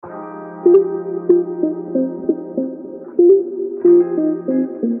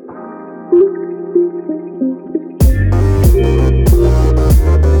Hey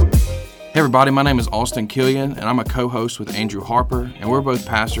everybody, my name is Austin Killian, and I'm a co-host with Andrew Harper, and we're both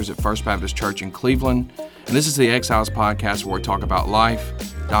pastors at First Baptist Church in Cleveland, and this is the Exiles Podcast where we talk about life,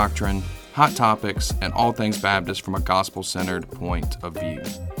 doctrine, hot topics, and all things Baptist from a gospel-centered point of view.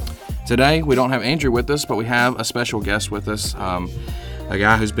 Today, we don't have Andrew with us, but we have a special guest with us, a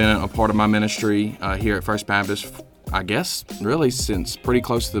guy who's been a part of my ministry here at First Baptist, I guess, really since pretty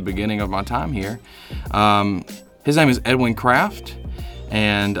close to the beginning of my time here. His name is Edwin Kraft.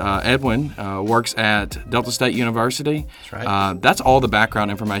 And Edwin works at Delta State University. That's right. That's all the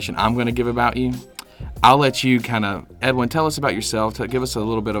background information I'm going to give about you. I'll let you Edwin, tell us about yourself. Give us a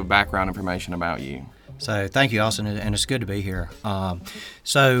little bit of background information about you. So thank you, Austin, and it's good to be here.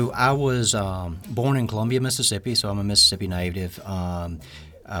 So I was born in Columbia, Mississippi, so I'm a Mississippi native.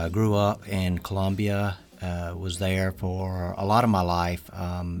 Grew up in Columbia. Was there for a lot of my life,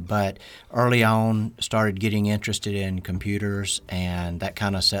 but early on started getting interested in computers, and that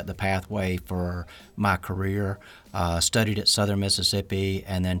kind of set the pathway for my career. Studied at Southern Mississippi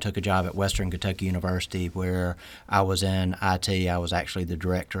and then took a job at Western Kentucky University where I was in IT. I was actually the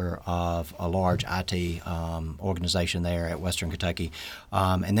director of a large IT organization there at Western Kentucky,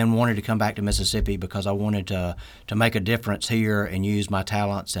 and then wanted to come back to Mississippi because I wanted to make a difference here and use my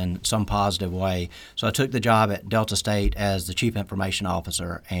talents in some positive way. So I took the job at Delta State as the Chief Information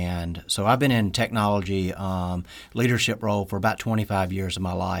Officer, and so I've been in technology leadership role for about 25 years of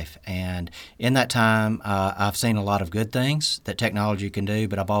my life, and in that time I've seen a lot of good things that technology can do,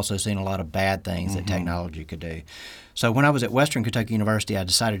 but I've also seen a lot of bad things that technology could do. So when I was at Western Kentucky University, I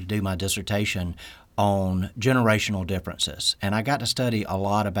decided to do my dissertation on generational differences, and I got to study a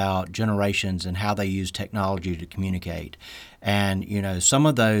lot about generations and how they use technology to communicate. And some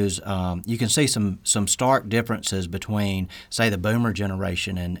of those you can see some stark differences between, say, the Boomer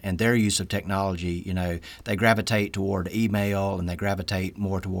generation and their use of technology. They gravitate toward email and they gravitate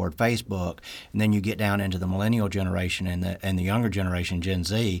more toward Facebook, and then you get down into the Millennial generation and the younger generation, Gen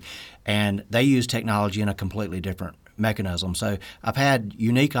Z, and they use technology in a completely different mechanism. So I've had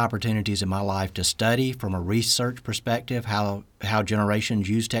unique opportunities in my life to study from a research perspective how generations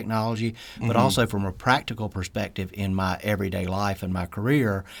use technology, but also from a practical perspective in my everyday life and my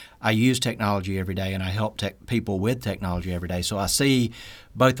career. I use technology every day, and I help people with technology every day. So I see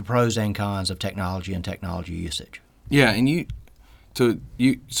both the pros and cons of technology and technology usage. Yeah, and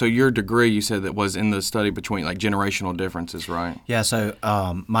so your degree, you said, that was in the study between generational differences, right? Yeah. So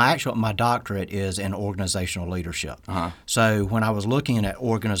my doctorate is in organizational leadership. So when I was looking at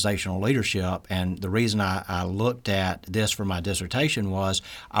organizational leadership, and the reason I looked at this for my dissertation was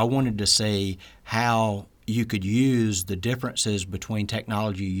I wanted to see how you could use the differences between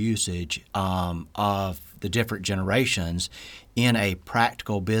technology usage of the different generations in a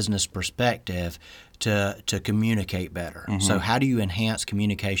practical business perspective to communicate better. So how do you enhance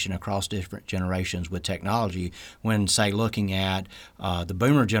communication across different generations with technology when, say, looking at the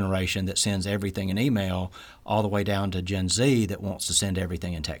Boomer generation that sends everything in email all the way down to Gen Z that wants to send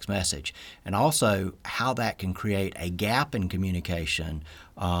everything in text message, and also how that can create a gap in communication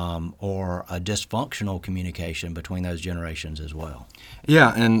or a dysfunctional communication between those generations as well.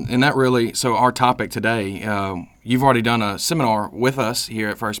 Yeah, and that really, so our topic today, you've already done a seminar with us here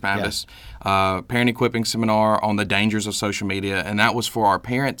at First Baptist, parent equipping seminar on the dangers of social media, and that was for our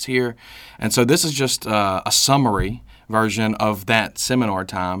parents here. And so this is just a summary version of that seminar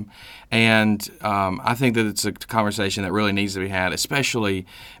time. And I think that it's a conversation that really needs to be had, especially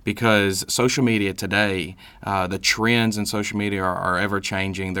because social media today, the trends in social media are ever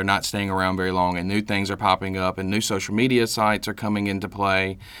changing. They're not staying around very long, and new things are popping up, and new social media sites are coming into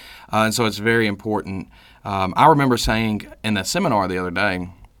play. And so it's very important. I remember saying in that seminar the other day,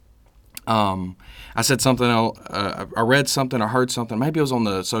 I said something, I read something or heard something, maybe it was on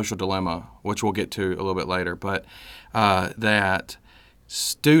the Social Dilemma, which we'll get to a little bit later, but that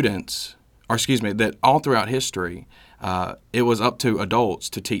that all throughout history, it was up to adults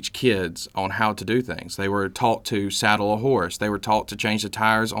to teach kids on how to do things. They were taught to saddle a horse. They were taught to change the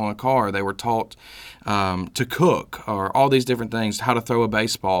tires on a car. They were taught to cook, or all these different things, how to throw a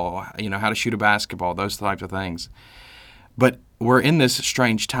baseball, how to shoot a basketball, those types of things. But we're in this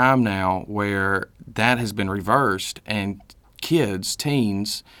strange time now where that has been reversed, and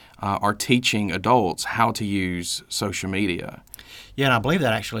teens, are teaching adults how to use social media. Yeah, and I believe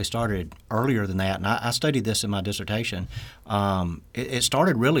that actually started earlier than that, and I studied this in my dissertation. It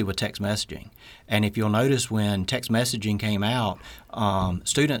started really with text messaging. And if you'll notice, when text messaging came out,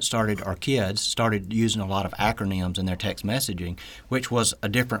 kids started using a lot of acronyms in their text messaging, which was a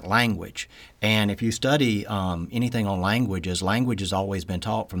different language. And if you study anything on languages, language has always been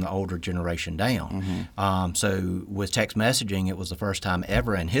taught from the older generation down. So with text messaging, it was the first time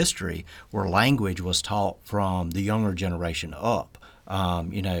ever in history where language was taught from the younger generation up.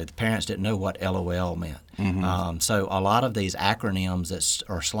 The parents didn't know what LOL meant. So a lot of these acronyms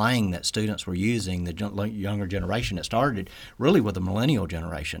or slang that students were using, the younger generation, it started really with the millennial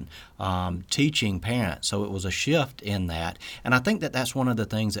generation, teaching parents. So it was a shift in that. And I think that that's one of the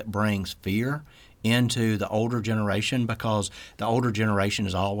things that brings fear into the older generation, because the older generation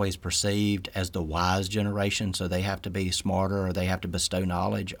is always perceived as the wise generation, so they have to be smarter or they have to bestow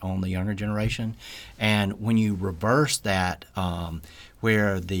knowledge on the younger generation. And when you reverse that,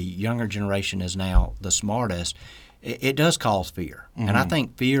 where the younger generation is now the smartest, it does cause fear. And I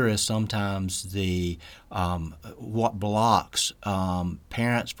think fear is sometimes what blocks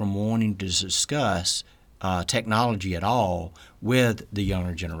parents from wanting to discuss technology at all with the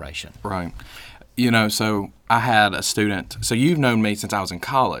younger generation. Right. So I had a student. So you've known me since I was in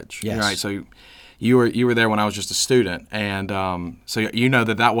college, yes. Right? So you were there when I was just a student, and so you know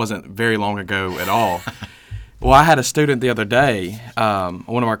that wasn't very long ago at all. Well, I had a student the other day.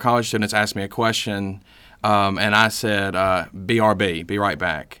 One of our college students asked me a question, and I said, "BRB, be right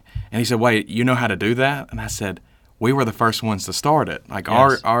back." And he said, "Wait, you know how to do that?" And I said, "We were the first ones to start it. Like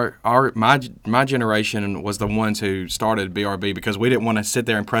yes. my generation was the ones who started BRB because we didn't want to sit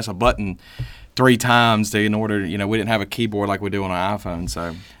there and press a button 3 times in order, we didn't have a keyboard like we do on an iPhone."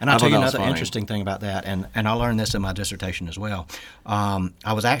 So, and I'll tell you another interesting thing about that, and I learned this in my dissertation as well.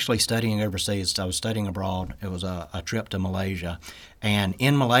 I was actually studying overseas. I was studying abroad. It was a trip to Malaysia. And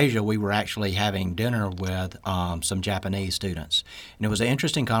in Malaysia, we were actually having dinner with some Japanese students. And it was an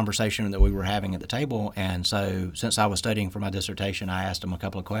interesting conversation that we were having at the table. And so since I was studying for my dissertation, I asked them a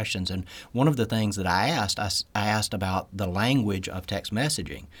couple of questions. And one of the things that I asked about the language of text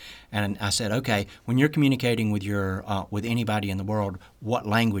messaging. And I said, okay, when you're communicating with with anybody in the world, what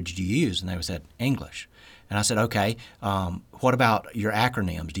language do you use? And they said, English. And I said, okay, what about your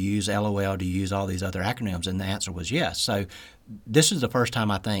acronyms? Do you use LOL? Do you use all these other acronyms? And the answer was yes. So this is the first time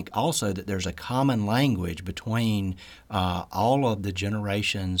I think also that there's a common language between all of the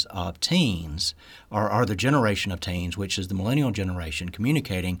generations of teens, or the generation of teens, which is the millennial generation,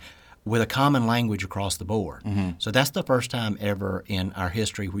 communicating with a common language across the board. So that's the first time ever in our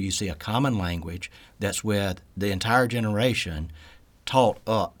history where you see a common language that's with the entire generation taught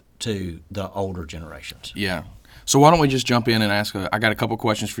up to the older generations. Yeah. So why don't we just jump in and ask? I got a couple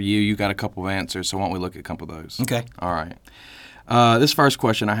questions for you. You got a couple of answers. So why don't we look at a couple of those? Okay. All right. This first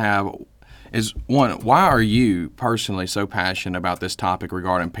question I have is, one, why are you personally so passionate about this topic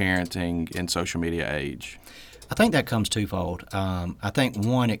regarding parenting in social media age? I think that comes twofold. I think,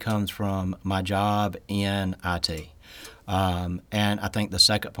 one, it comes from my job in IT. And I think the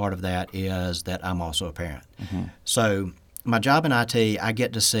second part of that is that I'm also a parent. So my job in IT, I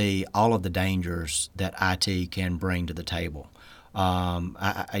get to see all of the dangers that IT can bring to the table.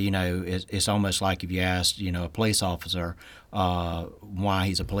 It's almost like if you asked, a police officer why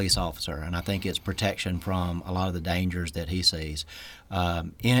he's a police officer, and I think it's protection from a lot of the dangers that he sees.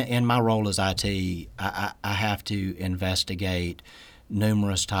 In my role as IT, I have to investigate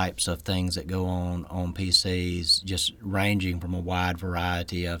numerous types of things that go on PCs, just ranging from a wide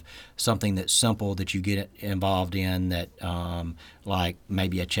variety of something that's simple that you get involved in, that like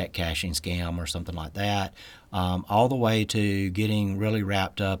maybe a check cashing scam or something like that, all the way to getting really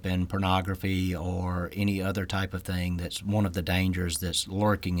wrapped up in pornography or any other type of thing that's one of the dangers that's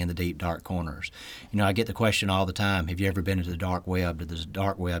lurking in the deep, dark corners. I get the question all the time, have you ever been to the dark web? Does the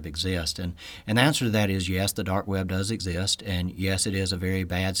dark web exist? And the answer to that is yes, the dark web does exist, and yes, it is a very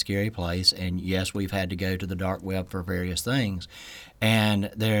bad, scary place, and yes, we've had to go to the dark web for various things. And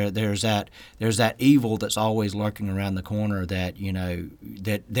there's that evil that's always lurking around the corner that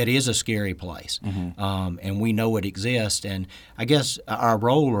that is a scary place, and we know it exists. And I guess our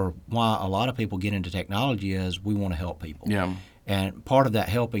role, or why a lot of people get into technology, is we want to help people. Yeah. And part of that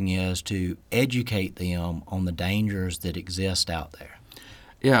helping is to educate them on the dangers that exist out there.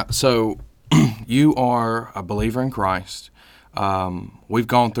 Yeah. So you are a believer in Christ. We've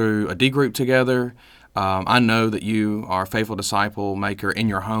gone through a D group together. I know that you are a faithful disciple maker in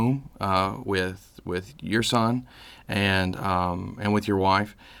your home with your son and with your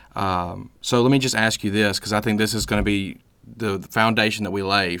wife. So let me just ask you this, because I think this is going to be the foundation that we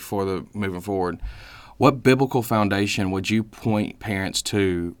lay for the moving forward. What biblical foundation would you point parents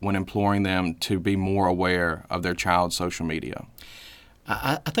to when imploring them to be more aware of their child's social media?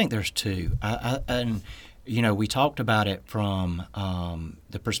 I think there's two. And we talked about it from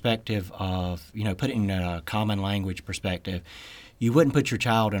the perspective of, putting a common language perspective. You wouldn't put your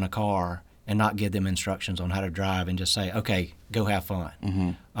child in a car and not give them instructions on how to drive and just say, okay, go have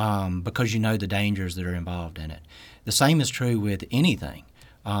fun, because you know the dangers that are involved in it. The same is true with anything.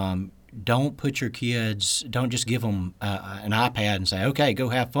 Don't put your kids, don't just give them an iPad and say, okay, go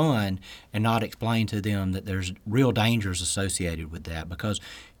have fun, and not explain to them that there's real dangers associated with that, because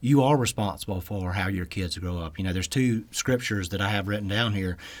you are responsible for how your kids grow up. There's two scriptures that I have written down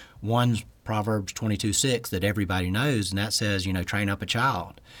here. One's Proverbs 22:6 that everybody knows, and that says, train up a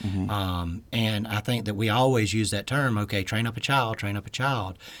child. And I think that we always use that term, okay, train up a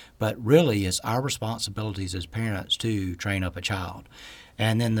child. But really, it's our responsibilities as parents to train up a child.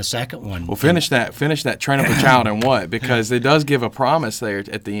 And then the second one. Well, finish that. Train up a child and what? Because it does give a promise there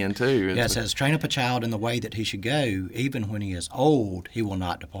at the end too. Yeah, it says, train up a child in the way that he should go. Even when he is old, he will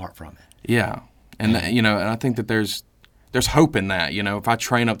not depart from it. Yeah, and and I think that there's hope in that. If I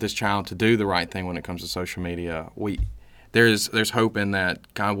train up this child to do the right thing when it comes to social media, there's hope in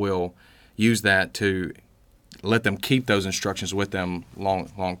that God will use that to let them keep those instructions with them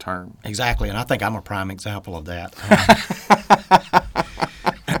long term. Exactly, and I think I'm a prime example of that.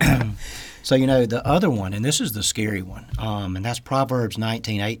 So, the other one, and this is the scary one, and that's Proverbs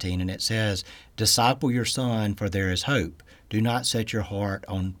 19:18, and it says, disciple your son, for there is hope. Do not set your heart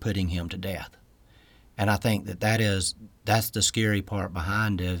on putting him to death. And I think that's the scary part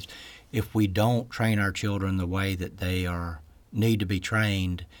behind it. If we don't train our children the way that they need to be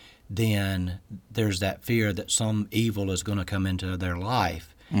trained, then there's that fear that some evil is going to come into their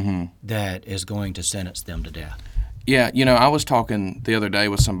life that is going to sentence them to death. Yeah, I was talking the other day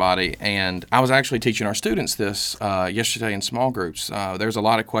with somebody, and I was actually teaching our students this yesterday in small groups. There's a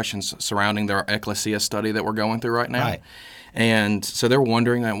lot of questions surrounding their ecclesia study that we're going through right now. Right. And so they're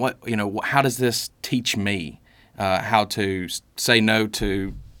wondering, how does this teach me how to say no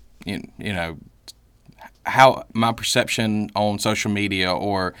to, how my perception on social media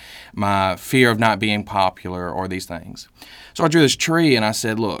or my fear of not being popular or these things. So I drew this tree and I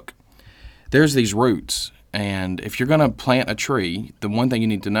said, look, there's these roots. And if you're going to plant a tree, the one thing you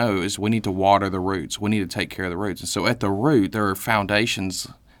need to know is we need to water the roots. We need to take care of the roots. And so at the root, there are foundations.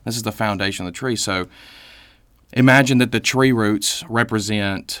 This is the foundation of the tree. So imagine that the tree roots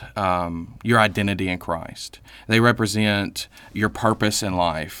represent your identity in Christ. They represent your purpose in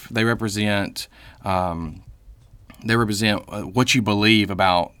life. They represent what you believe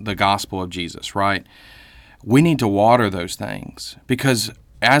about the gospel of Jesus, right? We need to water those things because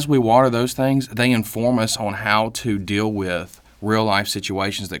as we water those things, they inform us on how to deal with real-life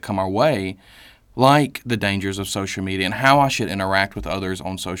situations that come our way, like the dangers of social media and how I should interact with others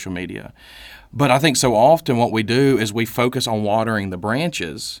on social media. But I think so often what we do is we focus on watering the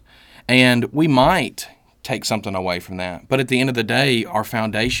branches, and we might take something away from that. But at the end of the day, our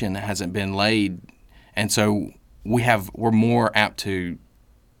foundation hasn't been laid, and so we're more apt to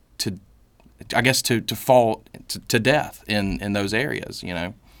fall to death in those areas,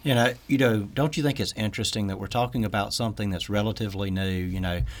 Don't you think it's interesting that we're talking about something that's relatively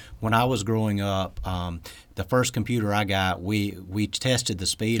new? When I was growing up, the first computer I got, we tested the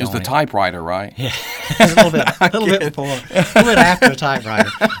speed on it. It was the typewriter, right? Yeah, a little bit before, a little bit after the typewriter.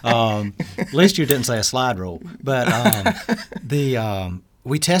 At least you didn't say a slide rule. But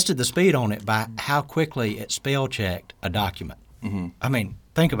we tested the speed on it by how quickly it spell checked a document. Mm-hmm. I mean,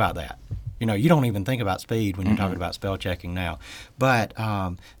 think about that. You don't even think about speed when you're talking about spell checking now. But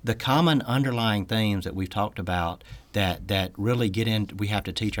the common underlying themes that we've talked about that really we have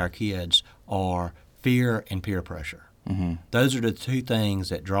to teach our kids are fear and peer pressure. Mm-hmm. Those are the two things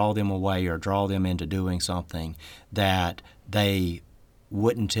that draw them away or draw them into doing something that they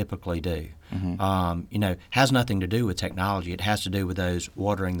wouldn't typically do. Mm-hmm. Has nothing to do with technology. It has to do with those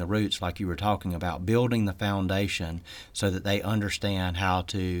watering the roots like you were talking about, building the foundation so that they understand how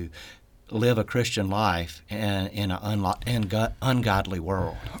to live a Christian life in an ungodly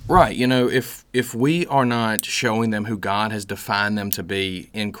world. Right. If we are not showing them who God has defined them to be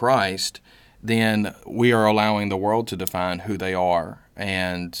in Christ, then we are allowing the world to define who they are.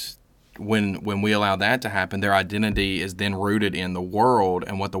 And when we allow that to happen, their identity is then rooted in the world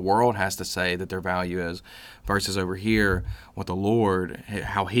and what the world has to say that their value is, versus over here, what the Lord,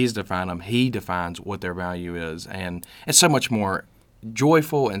 how He's defined them, He defines what their value is. And it's so much more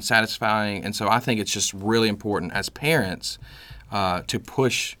joyful and satisfying. And so I think it's just really important as parents to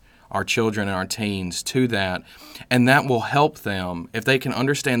push our children and our teens to that. And that will help them, if they can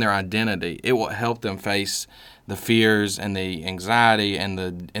understand their identity, it will help them face the fears and the anxiety and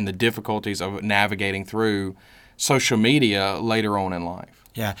the difficulties of navigating through social media later on in life.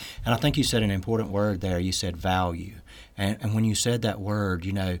 Yeah, and I think you said an important word there. You said value, and when you said that word,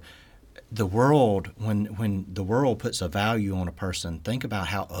 the world, when the world puts a value on a person, think about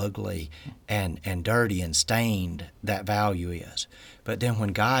how ugly and dirty and stained that value is. But then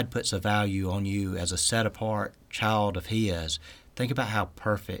when God puts a value on you as a set apart child of His, think about how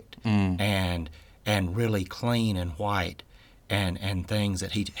perfect and really clean and white and things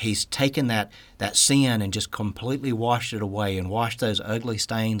that He's taken that sin and just completely washed it away and washed those ugly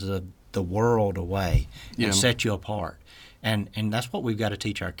stains of the world away and set you apart. And that's what we've got to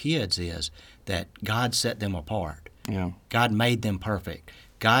teach our kids, is that God set them apart. Yeah. God made them perfect.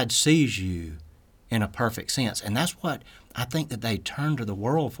 God sees you in a perfect sense. And that's what I think that they turn to the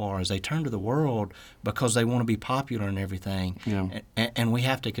world for, is they turn to the world because they want to be popular and everything. Yeah. And we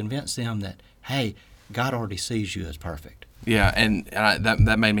have to convince them that, hey, God already sees you as perfect. Yeah, and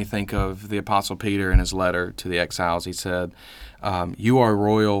that made me think of the Apostle Peter in his letter to the exiles. He said, "You are a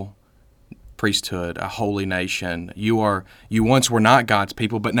royal priesthood, a holy nation. You once were not God's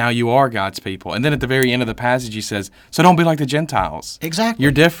people, but now you are God's people." And then at the very end of the passage, he says, "So don't be like the Gentiles." Exactly.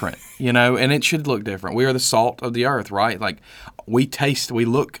 You're different, and it should look different. We are the salt of the earth, right? Like we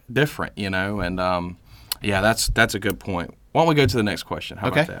look different, And that's a good point. Why don't we go to the next question? How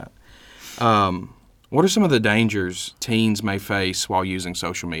about that? What are some of the dangers teens may face while using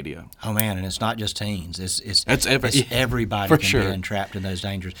social media? Oh man, and it's not just teens. It's everybody for can sure. be entrapped in those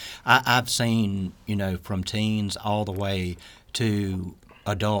dangers. I've seen from teens all the way to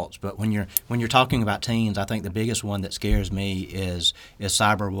adults. But when you're talking about teens, I think the biggest one that scares me is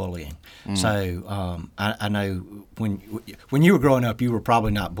cyberbullying. So I know when you were growing up, you were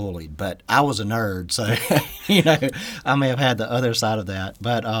probably not bullied, but I was a nerd, so I may have had the other side of that.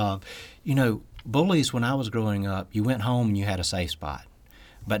 But bullies, when I was growing up, you went home and you had a safe spot.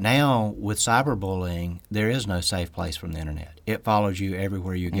 But now with cyberbullying, there is no safe place from the internet. It follows you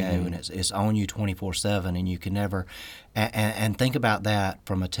everywhere you go, and it's on you 24/7, and you can never. And think about that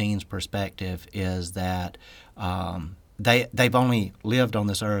from a teen's perspective, is that they've only lived on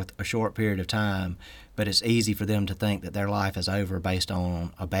this earth a short period of time, but it's easy for them to think that their life is over based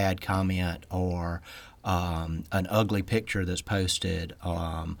on a bad comment or an ugly picture that's posted.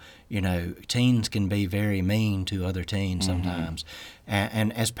 Teens can be very mean to other teens sometimes,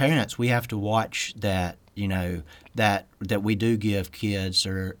 and as parents, we have to watch that. That we do give kids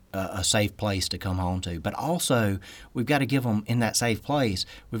a safe place to come home to, but also we've got to give them, in that safe place,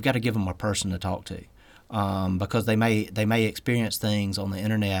 we've got to give them a person to talk to. Because they may experience things on the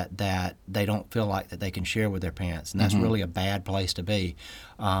internet that they don't feel like that they can share with their parents, and that's really a bad place to be,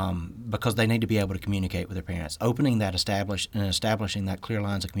 because they need to be able to communicate with their parents. Opening that establishing that clear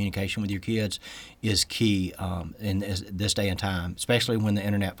lines of communication with your kids is key in this day and time, especially when the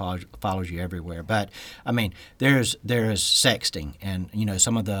internet follows you everywhere. But I mean, there is sexting, and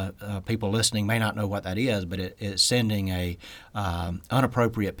some of the people listening may not know what that is, but it's sending a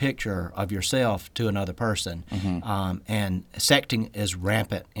inappropriate picture of yourself to another person. And sexting is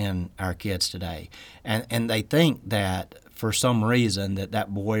rampant in our kids today, and they think that for some reason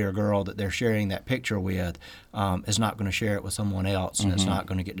that boy or girl that they're sharing that picture with is not going to share it with someone else, and it's not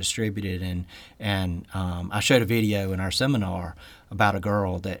going to get distributed. And I showed a video in our seminar about a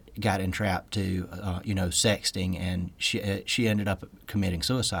girl that got entrapped to sexting, and she ended up committing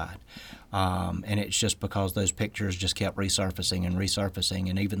suicide. And it's just because those pictures just kept resurfacing,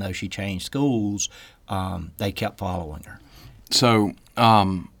 and even though she changed schools, they kept following her. So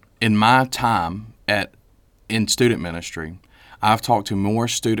in my time in student ministry, I've talked to more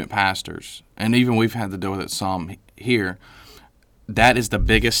student pastors, and even we've had to deal with it some here. That is the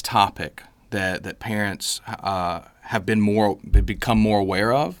biggest topic that parents have become more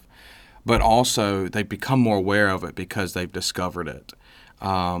aware of, but also they've become more aware of it because they've discovered it.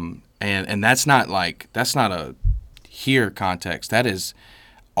 And that's not a here context. That is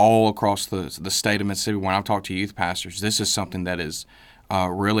all across the state of Mississippi. When I've talked to youth pastors, this is something that is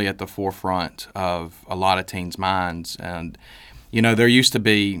really at the forefront of a lot of teens' minds. And there used to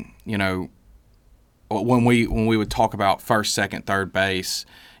be, when we would talk about first, second, third base,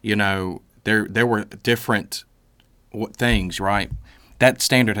 there were different things, right? That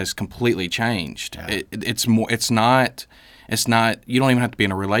standard has completely changed. Yeah. It's not. You don't even have to be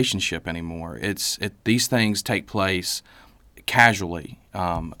in a relationship anymore. These things take place casually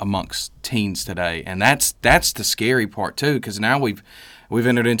amongst teens today, and that's the scary part too. Because now we've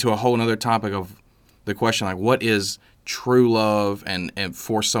entered into a whole other topic of the question, like, what is true love and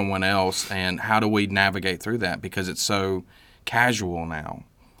for someone else, and how do we navigate through that, because it's so casual now.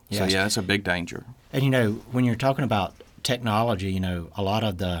 Yes. So yeah, that's a big danger. And when you're talking about technology, a lot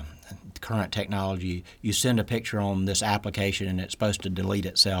of the current technology. You send a picture on this application and it's supposed to delete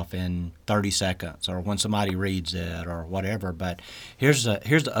itself in 30 seconds or when somebody reads it or whatever. But here's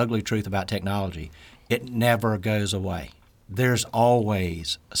the ugly truth about technology. It never goes away. There's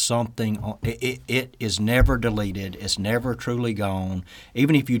always something. It is never deleted. It's never truly gone.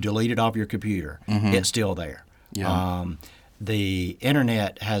 Even if you delete it off your computer, it's still there. Yeah. The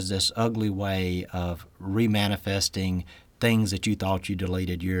internet has this ugly way of remanifesting things that you thought you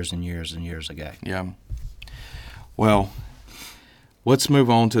deleted years and years and years ago. Yeah. Well, let's move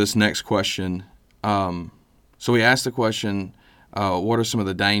on to this next question. So we asked the question, what are some of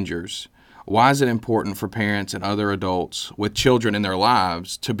the dangers? Why is it important for parents and other adults with children in their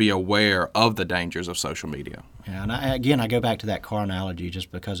lives to be aware of the dangers of social media? Yeah, and I go back to that car analogy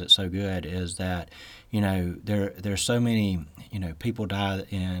just because it's so good, is that, there's so many, people die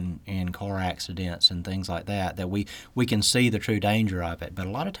in car accidents and things like that we can see the true danger of it. But a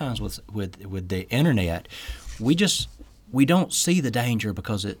lot of times with the internet, we don't see the danger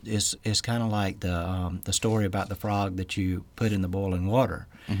because it's kind of like the story about the frog that you put in the boiling water.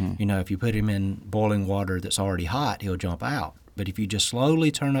 If you put him in boiling water that's already hot, he'll jump out. But if you just slowly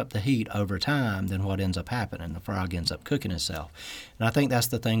turn up the heat over time, then what ends up happening? The frog ends up cooking itself. And I think that's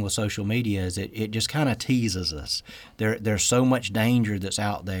the thing with social media, is it just kind of teases us. There's so much danger that's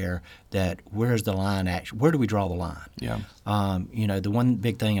out there that where's the line actually? Where do we draw the line? Yeah. The one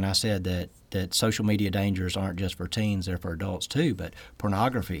big thing, and I said that social media dangers aren't just for teens, they're for adults too, but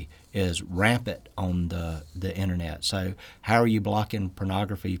pornography is rampant on the internet. So how are you blocking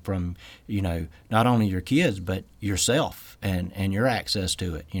pornography from, not only your kids, but yourself and your access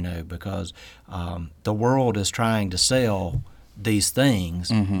to it, because the world is trying to sell these things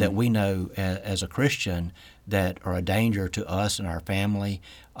that we know as a Christian that are a danger to us and our family.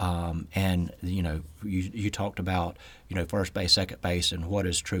 And you talked about first base, second base, and what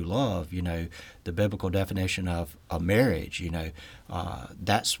is true love. The biblical definition of a marriage.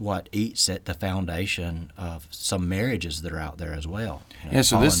 That's what eats at the foundation of some marriages that are out there as well.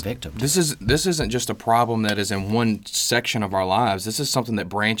 So this isn't just a problem that is in one section of our lives. This is something that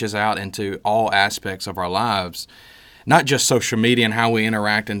branches out into all aspects of our lives. Not just social media and how we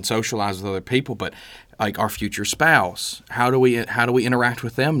interact and socialize with other people, but like our future spouse. How do we interact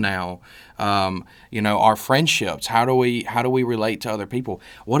with them now? Our friendships. How do we relate to other people?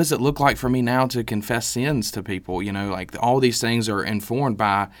 What does it look like for me now to confess sins to people? Like all these things are informed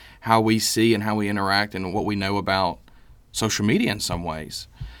by how we see and how we interact and what we know about social media in some ways.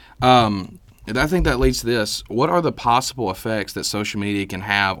 And I think that leads to this. What are the possible effects that social media can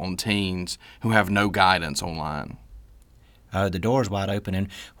have on teens who have no guidance online? The door's wide open. And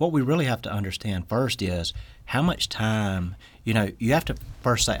what we really have to understand first is how much time, you have to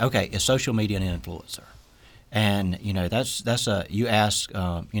first say, okay, is social media an influencer? And, you ask,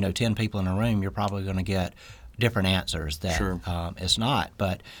 10 people in a room, you're probably going to get different answers that Sure. It's not.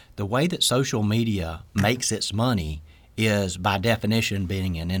 But the way that social media makes its money is by definition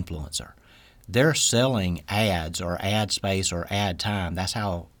being an influencer. They're selling ads or ad space or ad time. That's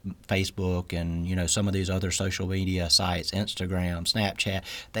how Facebook and some of these other social media sites, Instagram, Snapchat,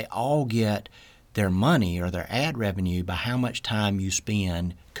 they all get their money or their ad revenue by how much time you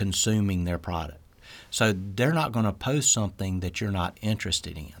spend consuming their product. So they're not going to post something that you're not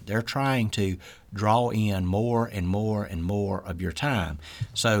interested in. They're trying to draw in more and more and more of your time.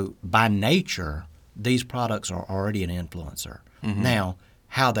 So by nature, these products are already an influencer. Now,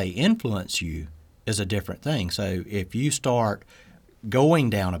 how they influence you is a different thing. So if you start going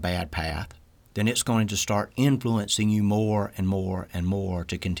down a bad path, then it's going to start influencing you more and more and more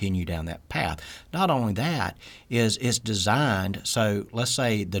to continue down that path. Not only that, it's designed, so let's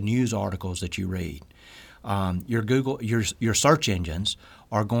say the news articles that you read, your search engines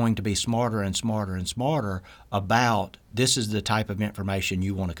are going to be smarter and smarter and smarter about this is the type of information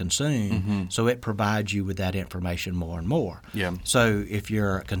you want to consume, so it provides you with that information more and more. Yeah. So if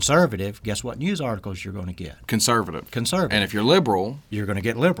you're conservative, guess what news articles you're going to get? Conservative. And if you're liberal, you're going to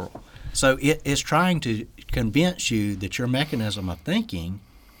get liberal. So it's trying to convince you that your mechanism of thinking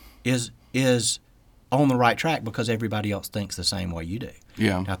is on the right track because everybody else thinks the same way you do.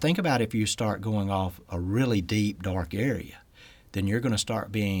 Yeah. Now think about if you start going off a really deep, dark area, then you're going to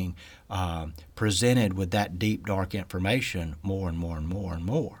start being presented with that deep, dark information more and more and more and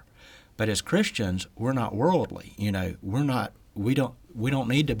more. But as Christians, we're not worldly. We don't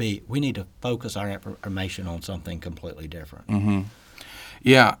need to be. We need to focus our information on something completely different.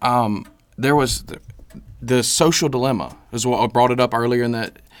 Yeah. There was the social dilemma is what I brought it up earlier in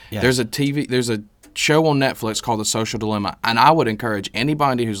that. Yeah. There's a show on Netflix called The Social Dilemma, and I would encourage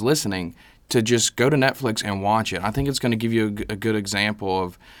anybody who's listening, to just go to Netflix and watch it. I think it's going to give you a good example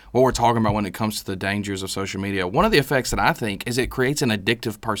of what we're talking about when it comes to the dangers of social media. One of the effects that I think is it creates an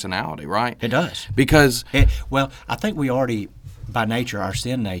addictive personality, right? It does. Because well, I think we already, by nature, our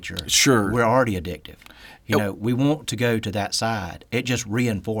sin nature, sure, we're already addictive. You know, we want to go to that side. It just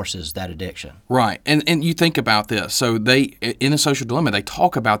reinforces that addiction. Right. And you think about this. So in the Social Dilemma, they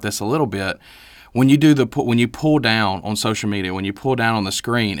talk about this a little bit. When you pull down on social media, when you pull down on the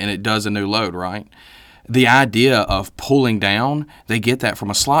screen and it does a new load, right? The idea of pulling down, they get that from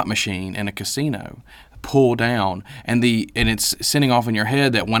a slot machine in a casino. Pull down, and it's sending off in your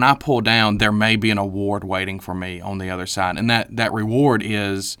head that when I pull down, there may be an award waiting for me on the other side, and that reward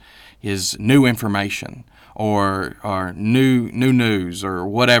is new information or new news or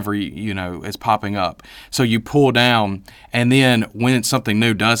whatever is popping up. So you pull down, and then when something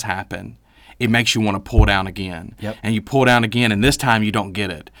new does happen, it makes you want to pull down again. Yep. And you pull down again, and this time you don't get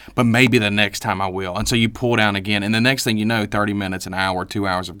it. But maybe the next time I will. And so you pull down again, and the next thing you know, 30 minutes, an hour, 2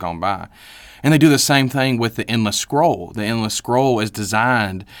 hours have gone by. And they do the same thing with the endless scroll. The endless scroll is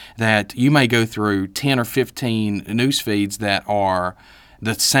designed that you may go through 10 or 15 news feeds that are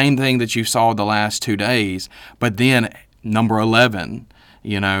the same thing that you saw the last 2 days, but then number 11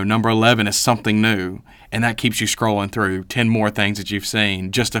 is something new. And that keeps you scrolling through 10 more things that you've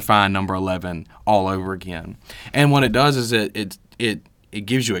seen just to find number 11 all over again. And what it does is it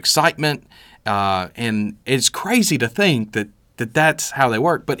gives you excitement, and it's crazy to think that that's how they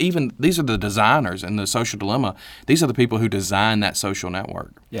work. But even these are the designers in the Social Dilemma. These are the people who design that social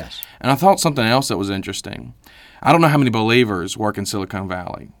network. Yes. And I thought something else that was interesting. I don't know how many believers work in Silicon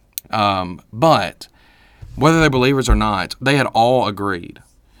Valley, but whether they're believers or not, they had all agreed.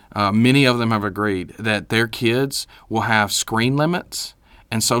 Many of them have agreed that their kids will have screen limits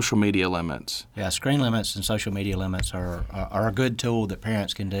and social media limits. Yeah, screen limits and social media limits are a good tool that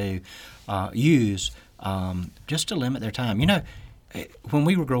parents can use just to limit their time. You know, when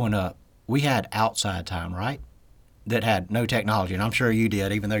we were growing up, we had outside time, right? That had no technology, and I'm sure you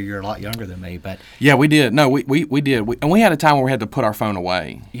did, even though you're a lot younger than me. But yeah, we did. No, we did. And we had a time where we had to put our phone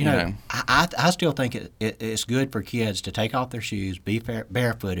away. You know. I still think it's good for kids to take off their shoes, be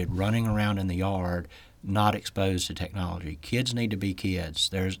barefooted, running around in the yard, not exposed to technology. Kids need to be kids.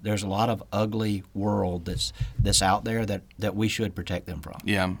 There's a lot of ugly world that's out there that we should protect them from.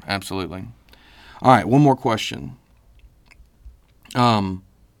 Yeah, absolutely. All right, one more question.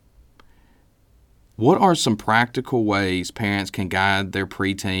 What are some practical ways parents can guide their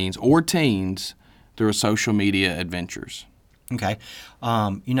preteens or teens through social media adventures? Okay.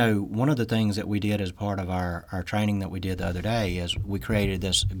 One of the things that we did as part of our training that we did the other day is we created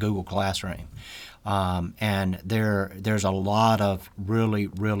this Google Classroom. And there's a lot of really,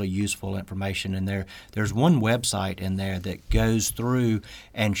 really useful information in there. There's one website in there that goes through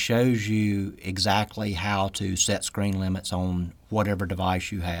and shows you exactly how to set screen limits on whatever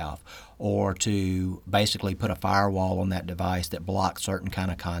device you have, or to basically put a firewall on that device that blocks certain kind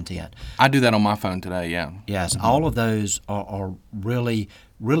of content. I do that on my phone today, yeah. Yes, all of those are really,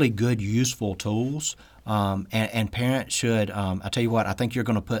 really good, useful tools. And parents should, I tell you what, I think you're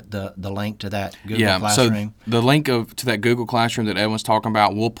going to put the link to that Google Classroom. So the link to that Google Classroom that Edwin's talking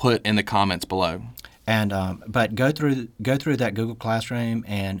about, we'll put in the comments below. And but go through that Google Classroom,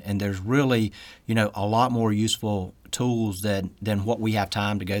 and there's really, a lot more useful tools than what we have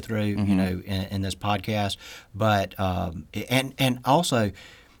time to go through, in this podcast. But and also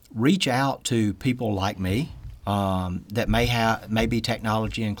reach out to people like me. That may be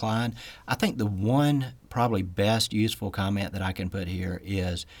technology inclined. I think the one probably best useful comment that I can put here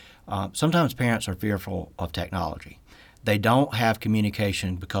is sometimes parents are fearful of technology. They don't have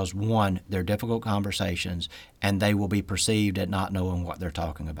communication because, one, they're difficult conversations, and they will be perceived at not knowing what they're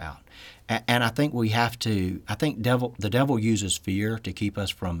talking about. And I think the devil uses fear to keep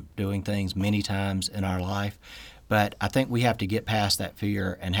us from doing things many times in our life. But I think we have to get past that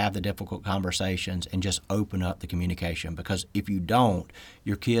fear and have the difficult conversations and just open up the communication. Because if you don't,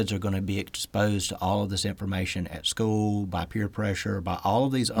 your kids are going to be exposed to all of this information at school, by peer pressure, by all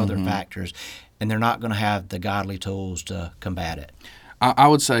of these other factors, and they're not going to have the godly tools to combat it. I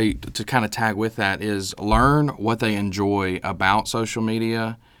would say, to kind of tag with that, is learn what they enjoy about social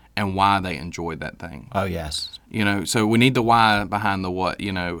media and why they enjoy that thing. Oh, yes. So we need the why behind the what,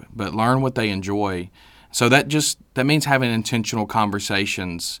 but learn what they enjoy. So that means having intentional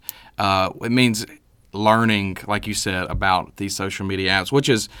conversations. It means learning, like you said, about these social media apps, which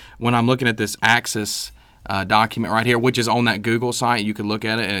is when I'm looking at this Access document right here, which is on that Google site. You could look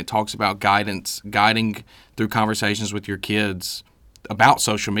at it, and it talks about guiding through conversations with your kids about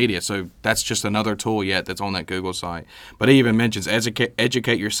social media. So that's just another tool yet that's on that Google site. But he even mentions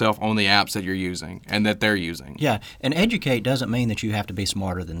educate yourself on the apps that you're using and that they're using. Yeah, and educate doesn't mean that you have to be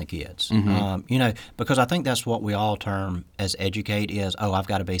smarter than the kids. Because I think that's what we all term as educate is, I've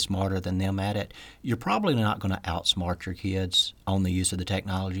got to be smarter than them at it. You're probably not going to outsmart your kids on the use of the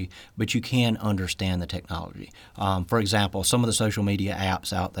technology, but you can understand the technology. For example, some of the social media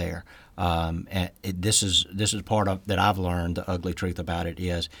apps out there, this is part of that I've learned. The ugly truth about it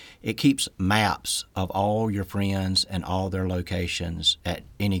is it keeps maps of all your friends and all their locations at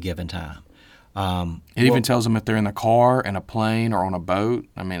any given time. It even tells them if they're in the car, in a plane, or on a boat.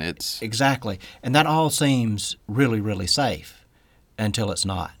 I mean, it's exactly, and that all seems really, really safe until it's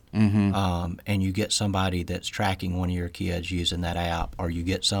not. And you get somebody that's tracking one of your kids using that app, or you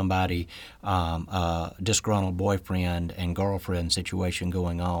get somebody, a disgruntled boyfriend and girlfriend situation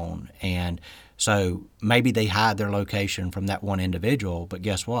going on. And so maybe they hide their location from that one individual, but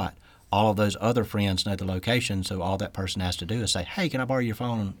guess what? All of those other friends know the location, so all that person has to do is say, hey, can I borrow your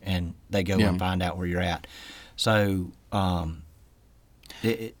phone? And they go and find out where you're at. So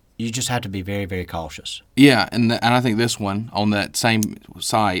you just have to be very, very cautious. Yeah, and I think this one on that same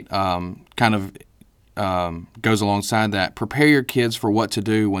site kind of goes alongside that. Prepare your kids for what to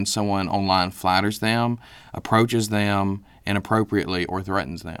do when someone online flatters them, approaches them inappropriately, or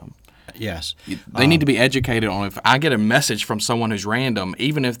threatens them. Yes. They need to be educated on if I get a message from someone who's random,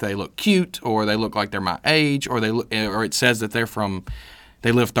 even if they look cute or they look like they're my age or or it says that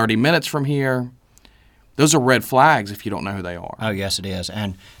they live 30 minutes from here. Those are red flags if you don't know who they are. Oh, yes, it is.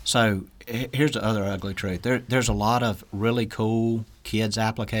 And so here's the other ugly truth. There's a lot of really cool kids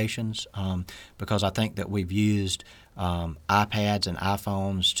applications because I think that we've used iPads and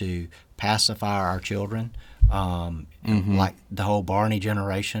iPhones to pacify our children, like the whole Barney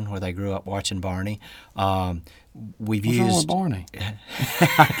generation where they grew up watching Barney. What's wrong with Barney?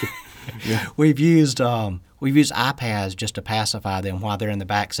 We've used iPads just to pacify them while they're in the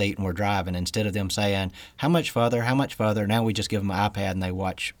back seat and we're driving. Instead of them saying, how much further, now we just give them an iPad and they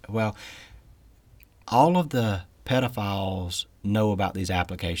watch. Well, all of the pedophiles know about these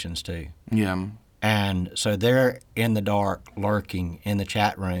applications too. Yeah. And so they're in the dark, lurking in the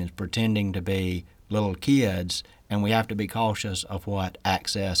chat rooms, pretending to be little kids, and we have to be cautious of what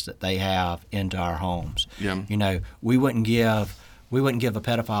access that they have into our homes. Yeah. We wouldn't give a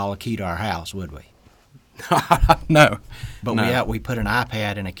pedophile a key to our house, would we? No. But no. we put an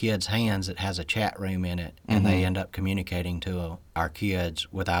iPad in a kid's hands that has a chat room in it, and they end up communicating to our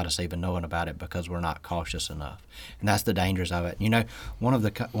kids without us even knowing about it because we're not cautious enough. And that's the dangers of it. One of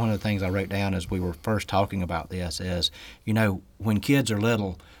the things I wrote down as we were first talking about this is, when kids are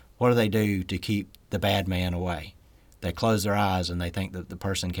little, what do they do to keep the bad man away? They close their eyes and they think that the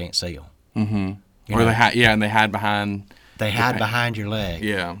person can't see them. Mm-hmm. Or and they hide behind. They hide behind your leg.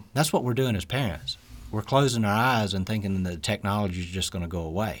 Yeah. That's what we're doing as parents. We're closing our eyes and thinking that technology is just going to go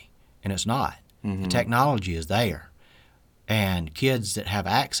away, and it's not. The technology is there, and kids that have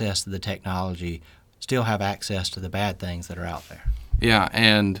access to the technology still have access to the bad things that are out there. Yeah,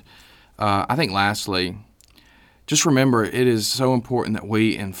 and I think lastly, just remember it is so important that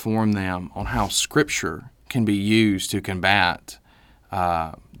we inform them on how Scripture can be used to combat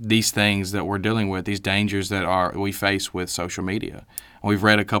these things that we're dealing with, these dangers that we face with social media. We've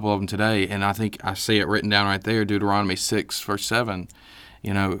read a couple of them today, and I think I see it written down right there, Deuteronomy 6, verse 7.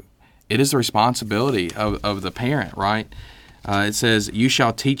 It is the responsibility of the parent, right? It says, you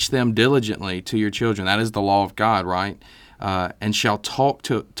shall teach them diligently to your children. That is the law of God, right? And shall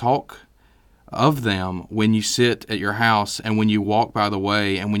talk of them when you sit at your house and when you walk by the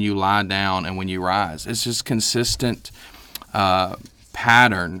way and when you lie down and when you rise. It's just consistent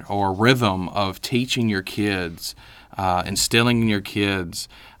pattern or rhythm of teaching your kids, instilling in your kids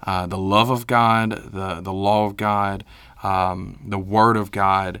the love of God, the law of God, the Word of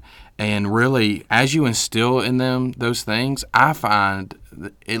God. And really, as you instill in them those things, I find,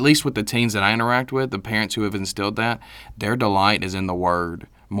 at least with the teens that I interact with, the parents who have instilled that, their delight is in the Word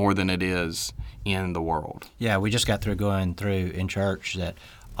more than it is in the world. Yeah, we just got through going through in church that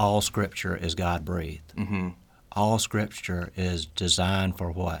all Scripture is God-breathed. Mm-hmm. All Scripture is designed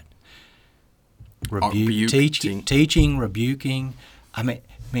for what? Teaching, rebuking. I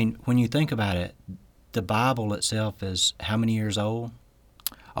mean, when you think about it, the Bible itself is how many years old?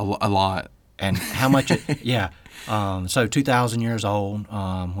 A lot. And how much? So 2,000 years old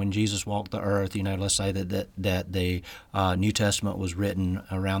when Jesus walked the earth. Let's say that the New Testament was written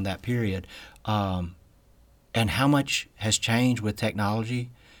around that period. And how much has changed with technology?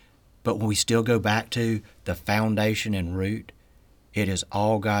 But when we still go back to the foundation and root It is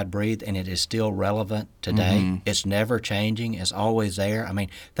all God breathed, and it is still relevant today. It's never changing. It's always there. I mean,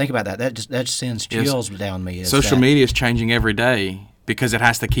 think about that. That just sends chills down me. Social media is changing every day because it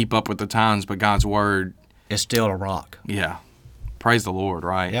has to keep up with the times, but God's word is still a rock. Yeah. Praise the Lord,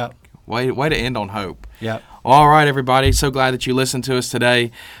 right? Yep. Way to end on hope. Yep. All right, everybody. So glad that you listened to us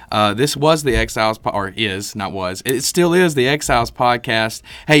today. This was the Exiles, or is, not was. It still is the Exiles podcast.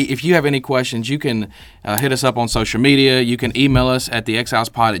 Hey, if you have any questions, you can hit us up on social media. You can email us at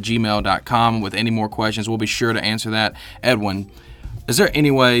theexilespod@gmail.com with any more questions. We'll be sure to answer that. Edwin, is there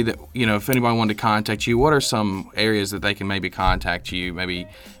any way that, if anybody wanted to contact you, what are some areas that they can maybe contact you, maybe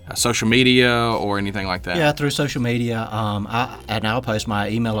social media or anything like that? Yeah, through social media. I'll post my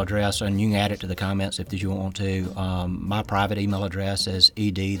email address, and you can add it to the comments if you want to. My private email address is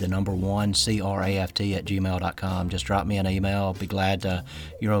ed1craft@gmail.com. Just drop me an email. I'll be glad to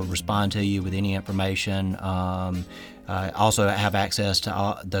respond to you with any information. Also have access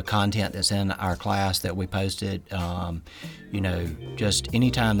to the content that's in our class that we posted. Just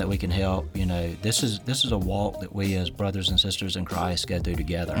anytime that we can help. This is a walk that we as brothers and sisters in Christ go through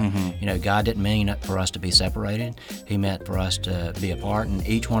together. God didn't mean it for us to be separated. He meant for us to be apart, and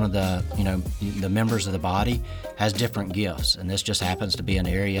each one of the members of the body has different gifts, and this just happens to be an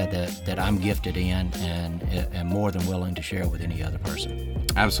area that I'm gifted in and am more than willing to share with any other person.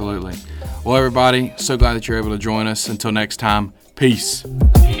 Absolutely. Well, everybody, so glad that you're able to join us. Until next time, peace.